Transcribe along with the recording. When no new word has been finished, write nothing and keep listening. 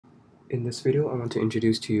In this video, I want to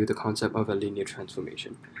introduce to you the concept of a linear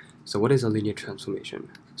transformation. So what is a linear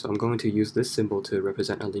transformation? So I'm going to use this symbol to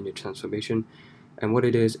represent a linear transformation, and what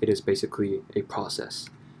it is basically a process.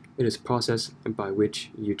 It is a process by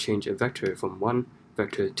which you change a vector from one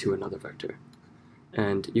vector to another vector.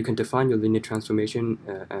 And you can define your linear transformation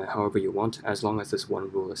however you want, as long as this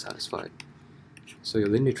one rule is satisfied. So your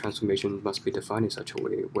linear transformation must be defined in such a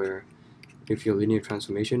way where if your linear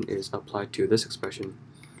transformation is applied to this expression,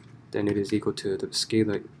 then it is equal to the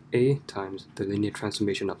scalar a times the linear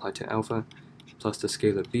transformation applied to alpha plus the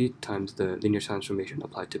scalar b times the linear transformation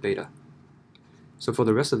applied to beta. So for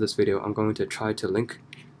the rest of this video, I'm going to try to link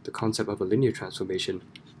the concept of a linear transformation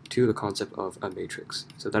to the concept of a matrix.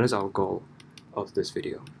 So that is our goal of this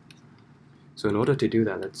video. So in order to do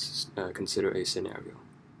that, let's consider a scenario.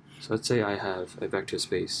 So let's say I have a vector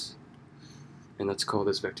space, and let's call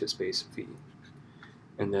this vector space V.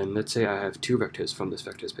 And then let's say I have two vectors from this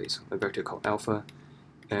vector space, a vector called alpha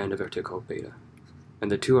and a vector called beta.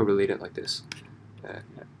 And the two are related like this.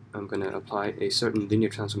 I'm going to apply a certain linear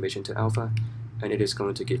transformation to alpha, and it is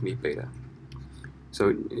going to give me beta. So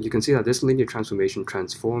you can see that this linear transformation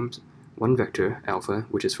transforms one vector, alpha,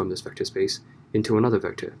 which is from this vector space, into another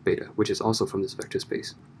vector, beta, which is also from this vector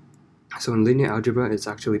space. So in linear algebra, it's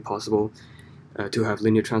actually possible to have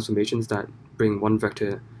linear transformations that bring one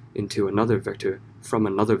vector into another vector from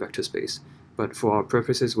another vector space. But for our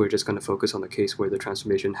purposes, we're just going to focus on the case where the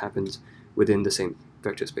transformation happens within the same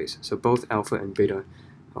vector space. So both alpha and beta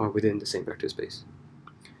are within the same vector space.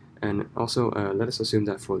 And also, let us assume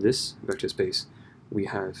that for this vector space, we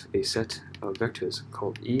have a set of vectors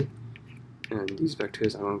called E, and these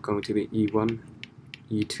vectors are going to be E1,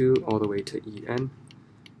 E2, all the way to En.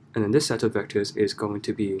 And then this set of vectors is going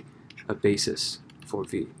to be a basis for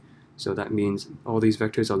V. So that means all these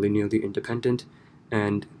vectors are linearly independent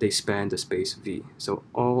and they span the space V. So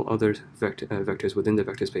all other vectors within the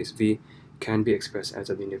vector space V can be expressed as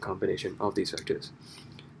a linear combination of these vectors.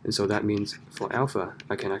 And so that means for alpha,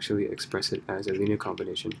 I can actually express it as a linear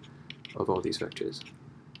combination of all these vectors.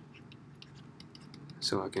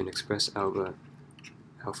 So I can express alpha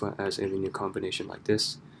as a linear combination like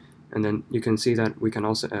this. And then you can see that we can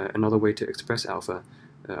also, another way to express alpha,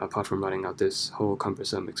 apart from writing out this whole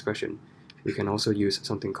cumbersome expression, we can also use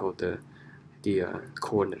something called the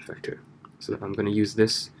coordinate vector. So I'm going to use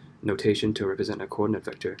this notation to represent a coordinate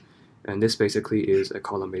vector, and this basically is a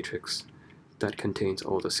column matrix that contains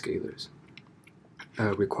all the scalars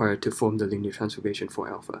required to form the linear transformation for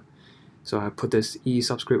alpha. So I put this E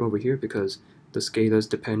subscript over here because the scalars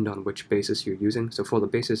depend on which basis you're using. So for the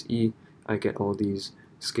basis E, I get all these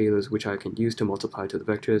scalars which I can use to multiply to the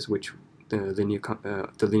vectors, which the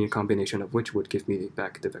linear combination of which would give me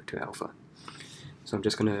back the vector alpha. So I'm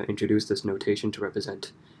just going to introduce this notation to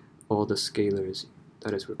represent all the scalars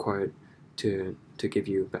that is required to give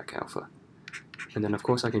you back alpha. And then of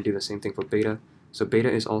course I can do the same thing for beta. So beta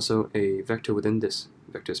is also a vector within this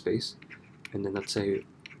vector space, and then let's say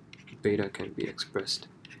beta can be expressed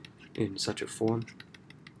in such a form.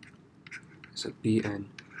 So Bn,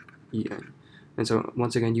 En. And so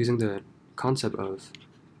once again, using the concept of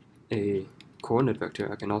a coordinate vector,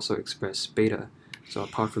 I can also express beta. So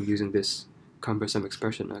apart from using this cumbersome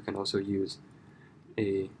expression, I can also use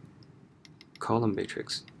a column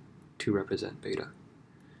matrix to represent beta.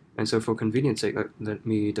 And so for convenience sake, let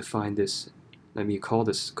me define this, let me call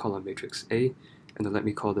this column matrix A, and then let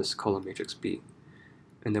me call this column matrix B.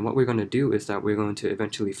 And then what we're going to do is that we're going to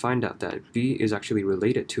eventually find out that B is actually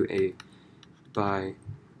related to A by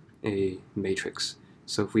a matrix.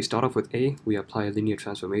 So if we start off with A, we apply a linear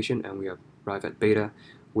transformation and we arrive at beta,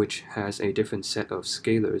 which has a different set of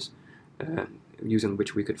scalars using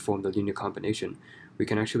which we could form the linear combination. We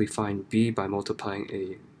can actually find B by multiplying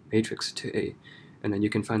a matrix to A. And then you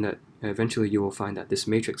can find that eventually you will find that this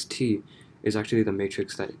matrix T is actually the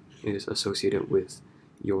matrix that is associated with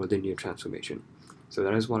your linear transformation. So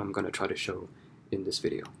that is what I'm going to try to show in this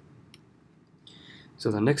video.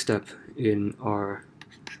 So the next step in our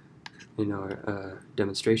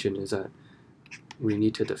demonstration is that we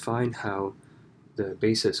need to define how the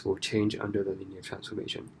basis will change under the linear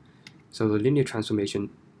transformation. So the linear transformation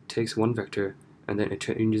takes one vector and then it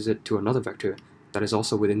changes it to another vector that is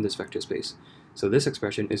also within this vector space. So this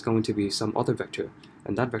expression is going to be some other vector,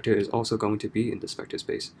 and that vector is also going to be in this vector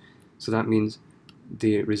space. So that means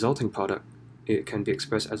the resulting product, it can be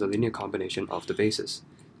expressed as a linear combination of the basis.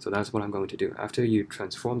 So that's what I'm going to do. After you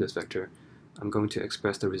transform this vector, I'm going to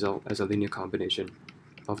express the result as a linear combination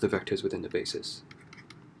of the vectors within the basis.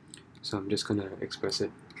 So I'm just going to express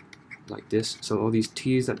it like this. So all these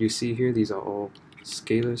t's that you see here, these are all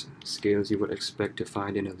scalars you would expect to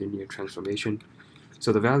find in a linear transformation.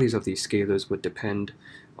 So the values of these scalars would depend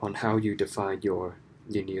on how you define your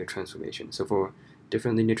linear transformation. So for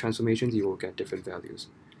different linear transformations, you will get different values.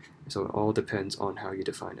 So it all depends on how you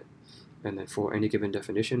define it. And then for any given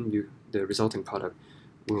definition, the resulting product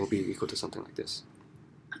will be equal to something like this.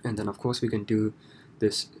 And then of course we can do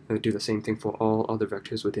this, do the same thing for all other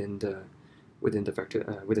vectors within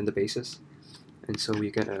the basis. And so we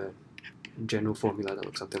get a general formula that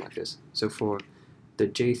looks something like this. So for the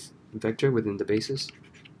jth vector within the basis,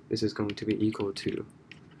 this is going to be equal to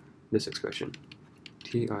this expression,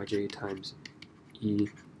 Trj times Ei.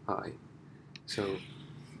 So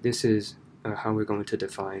this is how we're going to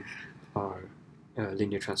define our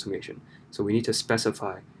linear transformation. So we need to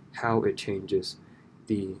specify how it changes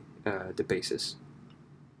the basis,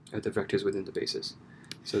 the vectors within the basis.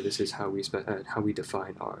 So this is how we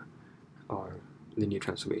define our linear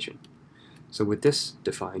transformation. So with this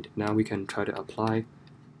defined, now we can try to apply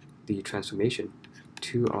the transformation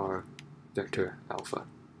to our vector alpha.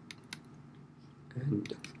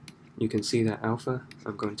 And you can see that alpha,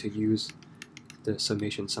 I'm going to use the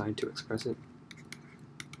summation sign to express it.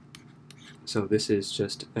 So this is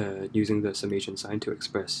just using the summation sign to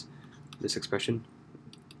express this expression.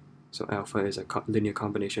 So alpha is a linear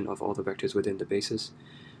combination of all the vectors within the basis.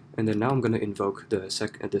 And then now I'm going to invoke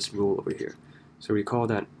this rule over here. So recall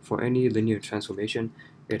that for any linear transformation,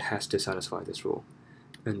 it has to satisfy this rule.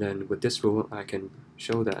 And then with this rule, I can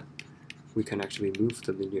show that we can actually move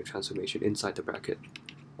the linear transformation inside the bracket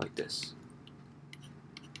like this.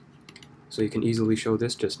 So you can easily show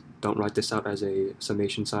this, just don't write this out as a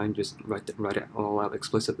summation sign, just write it all out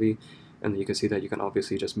explicitly, and then you can see that you can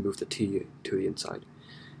obviously just move the t to the inside.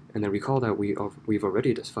 And then recall that we've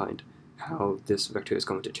already defined how this vector is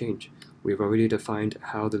going to change. We've already defined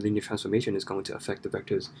how the linear transformation is going to affect the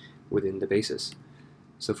vectors within the basis.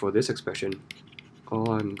 So for this expression,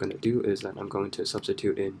 all I'm going to do is that I'm going to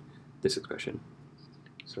substitute in this expression.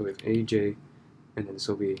 So if Aj, and then this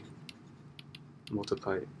will be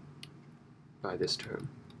multiplied by this term.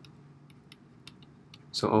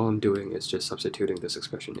 So all I'm doing is just substituting this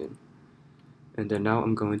expression in. And then now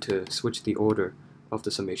I'm going to switch the order of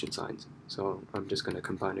the summation signs. So I'm just going to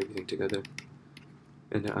combine everything together.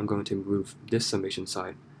 And then I'm going to move this summation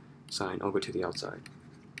sign over to the outside.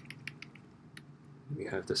 We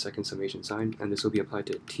have the second summation sign, and this will be applied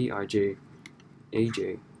to Trj,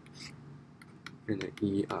 Aj, and then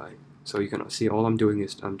Ei. So you can see all I'm doing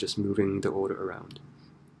is I'm just moving the order around.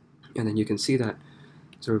 And then you can see that,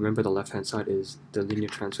 so remember the left-hand side is the linear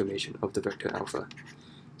transformation of the vector alpha.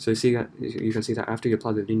 So you can see that after you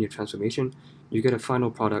apply the linear transformation, you get a final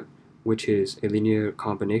product which is a linear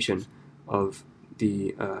combination of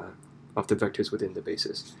the vectors within the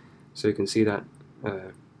basis. So you can see that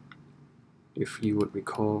if you would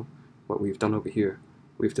recall what we've done over here,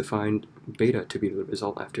 we've defined beta to be the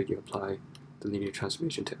result after you apply the linear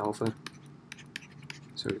transformation to alpha.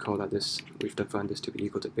 So recall that we've defined this to be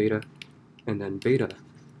equal to beta, and then beta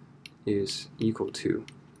is equal to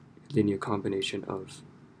linear combination of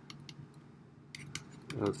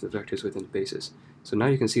the vectors within the basis. So now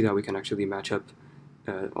you can see that we can actually match up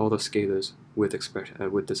all the scalars with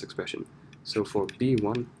this expression. So for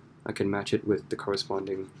b1, I can match it with the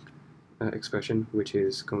corresponding expression, which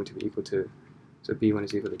is going to be equal to, so b1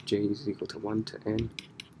 is equal to j is equal to 1 to n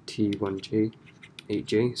t1j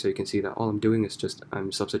 8j. So you can see that all I'm doing is just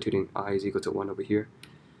I'm substituting I is equal to 1 over here,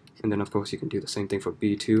 and then of course you can do the same thing for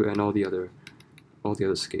b2 and all the other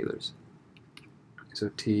scalars. So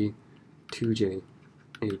t2j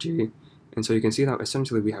 8j, and so you can see that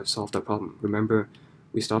essentially we have solved our problem. Remember,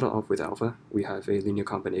 we started off with alpha, we have a linear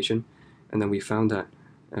combination, and then we found that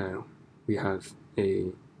we have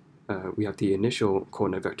the initial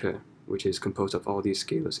coordinate vector, which is composed of all these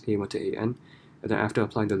scalars a1 to an, and then after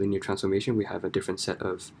applying the linear transformation, we have a different set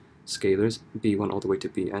of scalars, b1 all the way to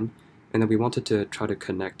bn, and then we wanted to try to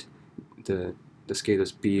connect the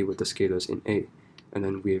scalars b with the scalars in a, and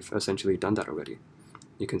then we've essentially done that already.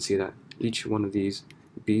 You can see that each one of these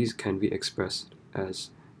b's can be expressed as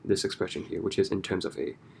this expression here, which is in terms of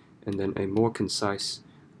a, and then a more concise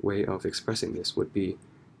way of expressing this would be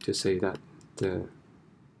to say that the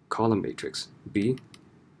column matrix B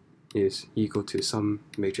is equal to some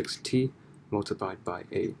matrix T multiplied by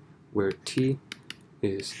A, where T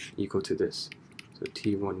is equal to this. So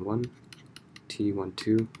T11,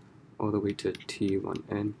 T12, all the way to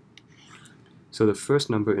T1n. So the first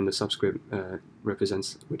number in the subscript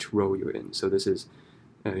represents which row you're in. So this is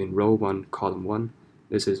in row 1, column 1.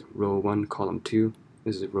 This is row 1, column 2.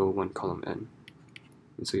 This is row 1, column n.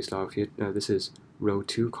 And so you start off here. This is row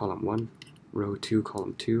 2, column 1, row 2,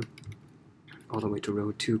 column 2, all the way to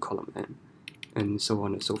row 2, column n, and so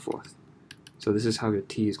on and so forth. So this is how your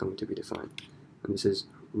T is going to be defined. And this is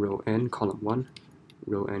row n, column 1,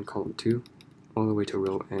 row n, column 2, all the way to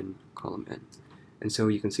row n, column n. And so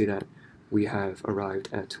you can see that we have arrived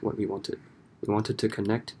at what we wanted. We wanted to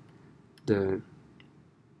connect the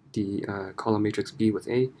column matrix B with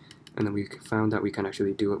A, and then we found that we can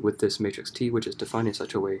actually do it with this matrix T, which is defined in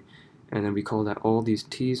such a way, and then recall that all these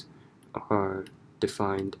T's are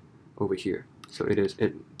defined over here. So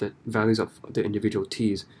the values of the individual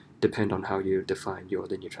T's depend on how you define your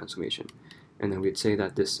linear transformation. And then we'd say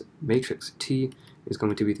that this matrix T is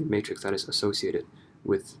going to be the matrix that is associated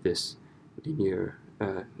with this linear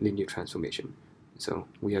transformation. So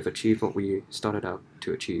we have achieved what we started out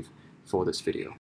to achieve for this video.